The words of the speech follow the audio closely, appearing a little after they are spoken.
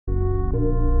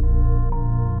What's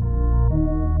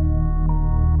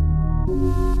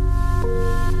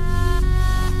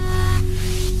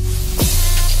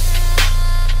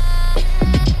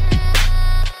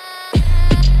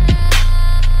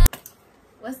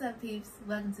up, peeps?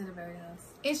 Welcome to the Bird House.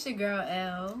 It's your girl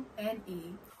L And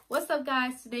E. What's up,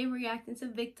 guys? Today we're reacting to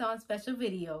VICTON's special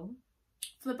video.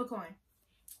 Flip a coin.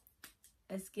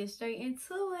 Let's get straight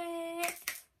into it.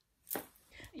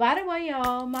 By the way,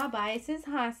 y'all, my bias is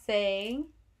Hanse.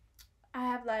 I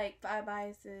have like 5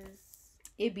 biases.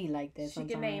 It be like that She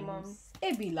sometimes. can name them.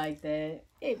 It be like that.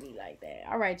 It be like that.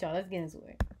 All right, y'all, let's get into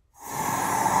it.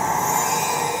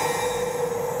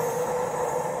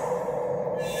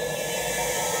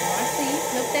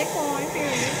 Flip that coin,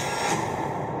 period.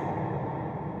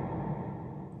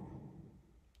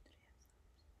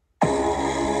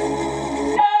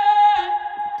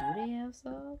 Do they have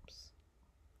subs?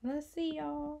 Let's see,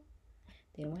 y'all.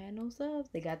 They don't have no subs.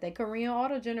 They got that Korean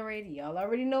auto generator. Y'all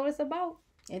already know what it's about.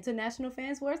 International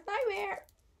fans' worst nightmare.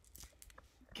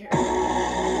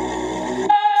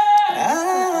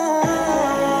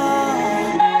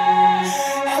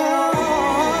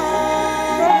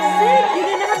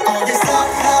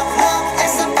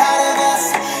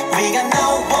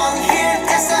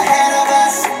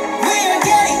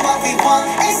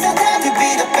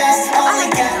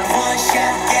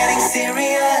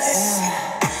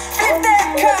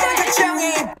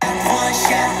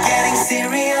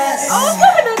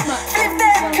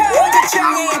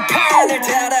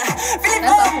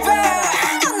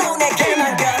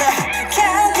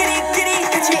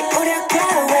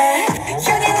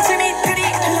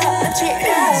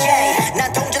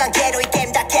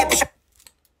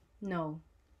 No.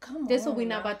 Come on. This is what we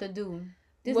not about to do.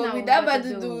 This what not we what not about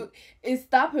to do is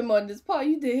stop him on this part.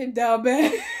 You did him down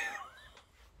bad. This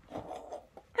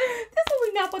is what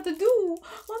we not about to do.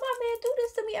 Why my man do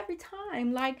this to me every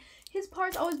time? Like, his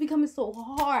parts always becoming so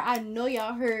hard. I know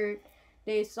y'all heard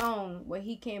their song where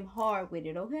he came hard with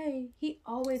it, okay? He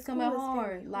always coming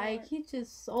hard. Like, he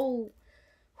just so...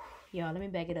 Y'all, let me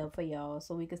back it up for y'all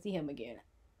so we can see him again.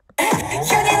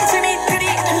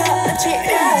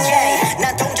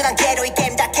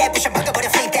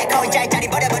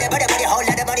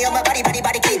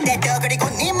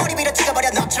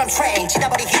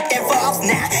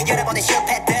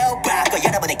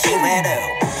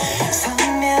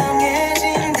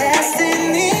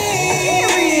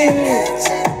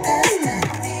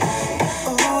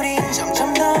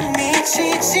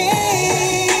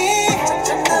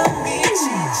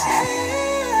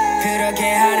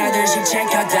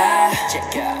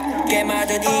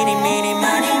 깨마듯 이니 미니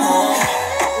많이 뭐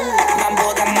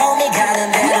남보다 몸이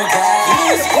가는 대로 가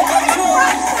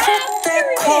Flip that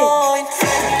coin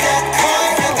Flip that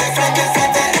coin Flip it, flip it,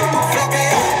 flip it Flip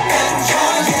it up and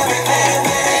join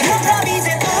everybody 너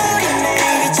밤이새 우리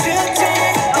매일이 축제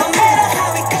No matter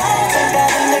how it goes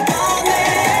정답은 늘 꺼내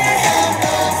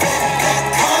Flip that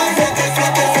coin Flip it,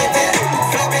 flip it, flip it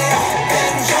Flip it up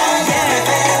and join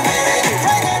everybody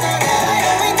Right on the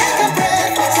line we take a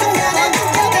breath 순간에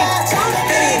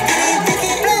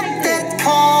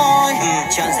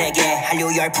전 세계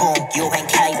한류 열풍 유행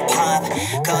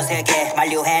Kpop 거세게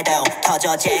만류해도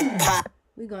터져 잭팟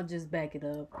We gonna just back it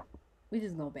up. We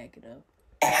just gonna back it up.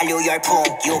 한류 열풍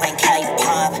유행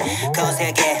Kpop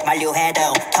거세게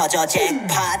만류해도 터져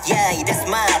잭팟 Yeah, that's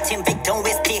my team VICTON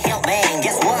with the Hillman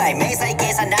Guess why 매사에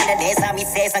계산하는 내 삶이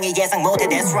세상이 예상 못해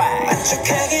That's right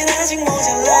만족하긴 아직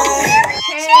모자라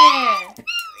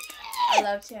I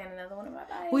love Chan, another one of my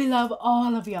biases. We love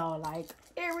all of y'all, like,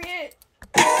 period.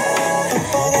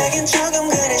 뻔뻔하긴 조금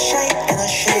그래 shake and a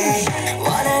shake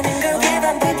원하는 걸 왜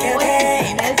반복해 I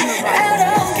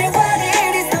don't care what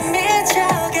it is 더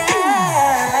미쳐가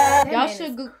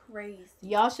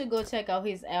Y'all should go check out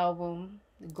his album.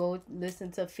 Go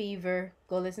listen to Fever.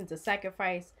 Go listen to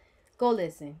Sacrifice. Go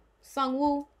listen.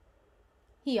 Sungwoo,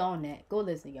 he on that. Go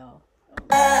listen, y'all.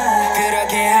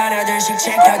 그렇게 하나둘씩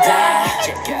챙겨가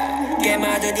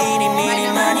깨마듯 이니 미니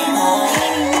많이 뭐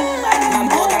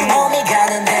남보다 몸이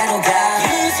가는 대로 가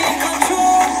Lose your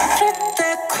control Flip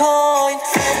that coin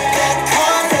Flip that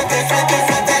coin Flip it, flip it,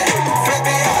 flip it Flip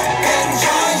it up and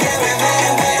join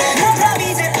everybody with it 너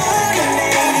밤이새 우리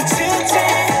매일이 축제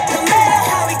No matter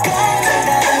how it goes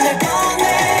정답은 늘 꺼내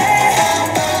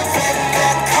Flip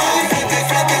that coin Flip it,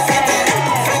 flip it, flip it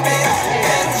Flip it up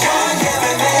and join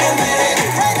everybody with it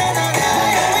Right on the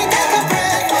line we take a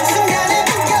breath 순간에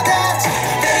느껴다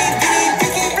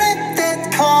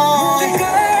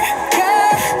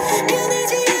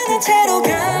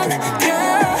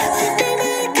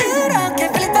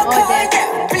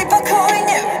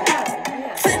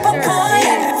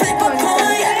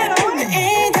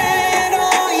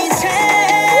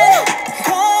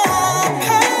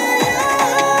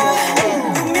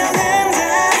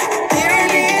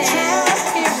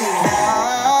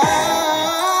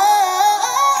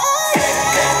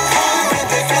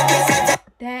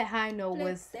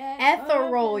video was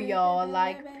ethereal, y'all.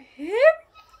 Like,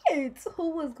 period. Who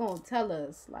was gonna tell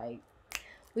us? Like,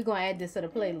 we're gonna add this to the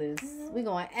playlist. We're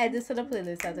gonna add this to the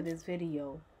playlist after this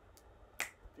video.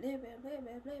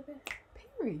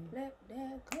 Period.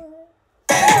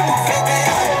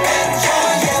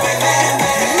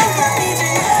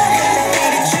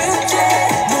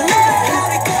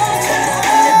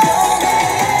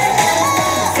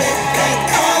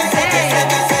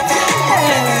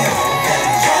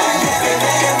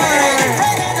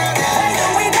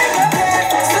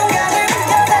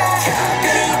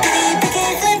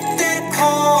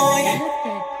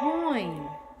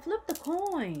 Flip the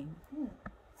coin.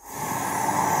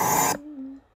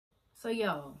 So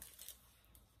yo,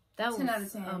 that was 10 out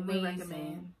of 10. amazing.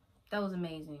 Recommend. That was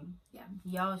amazing. Yeah.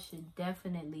 Y'all should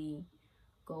definitely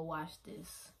go watch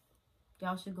this.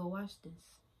 Y'all should go watch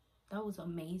this. That was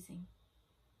amazing.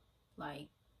 Like,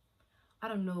 I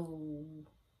don't know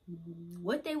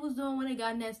what they was doing when they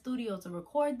got in that studio to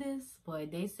record this,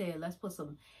 but they said, let's put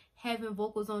some heaven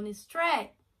vocals on this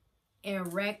track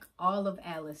and wreck all of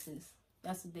Alice's.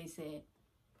 That's what they said.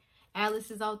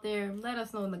 Alice is out there. Let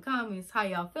us know in the comments how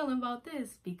y'all feeling about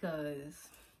this, because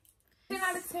 10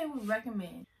 out of 10 would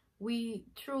recommend. We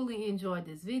truly enjoyed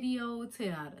this video.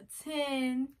 10 out of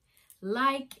 10.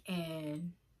 Like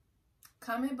and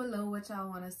comment below what y'all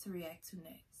want us to react to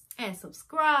next. And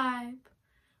subscribe.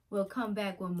 We'll come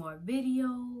back with more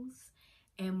videos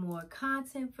and more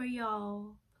content for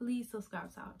y'all. Please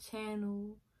subscribe to our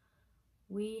channel.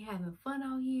 We having fun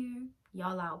out here.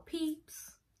 Y'all out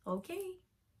peeps. Okay?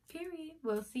 Period.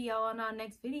 We'll see y'all on our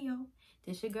next video.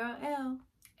 This your girl L.